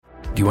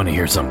Do you want to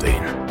hear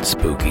something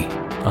spooky?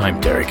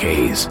 I'm Derek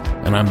Hayes,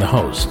 and I'm the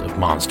host of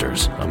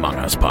Monsters Among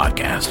Us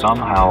podcast.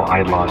 Somehow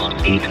I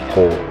lost 8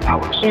 whole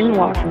hours. In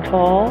walking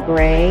tall,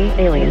 gray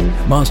aliens.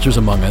 Monsters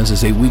Among Us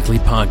is a weekly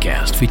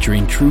podcast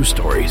featuring true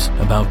stories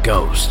about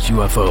ghosts,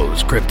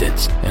 UFOs,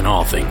 cryptids, and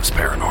all things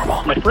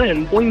paranormal. My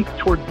friend points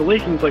towards the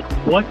lake and was like,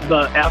 what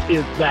the F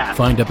is that?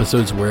 Find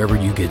episodes wherever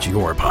you get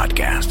your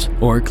podcasts,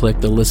 or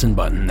click the listen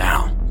button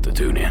now to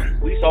tune in.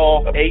 We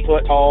saw an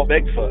 8-foot tall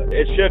Bigfoot.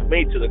 It shook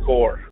me to the core.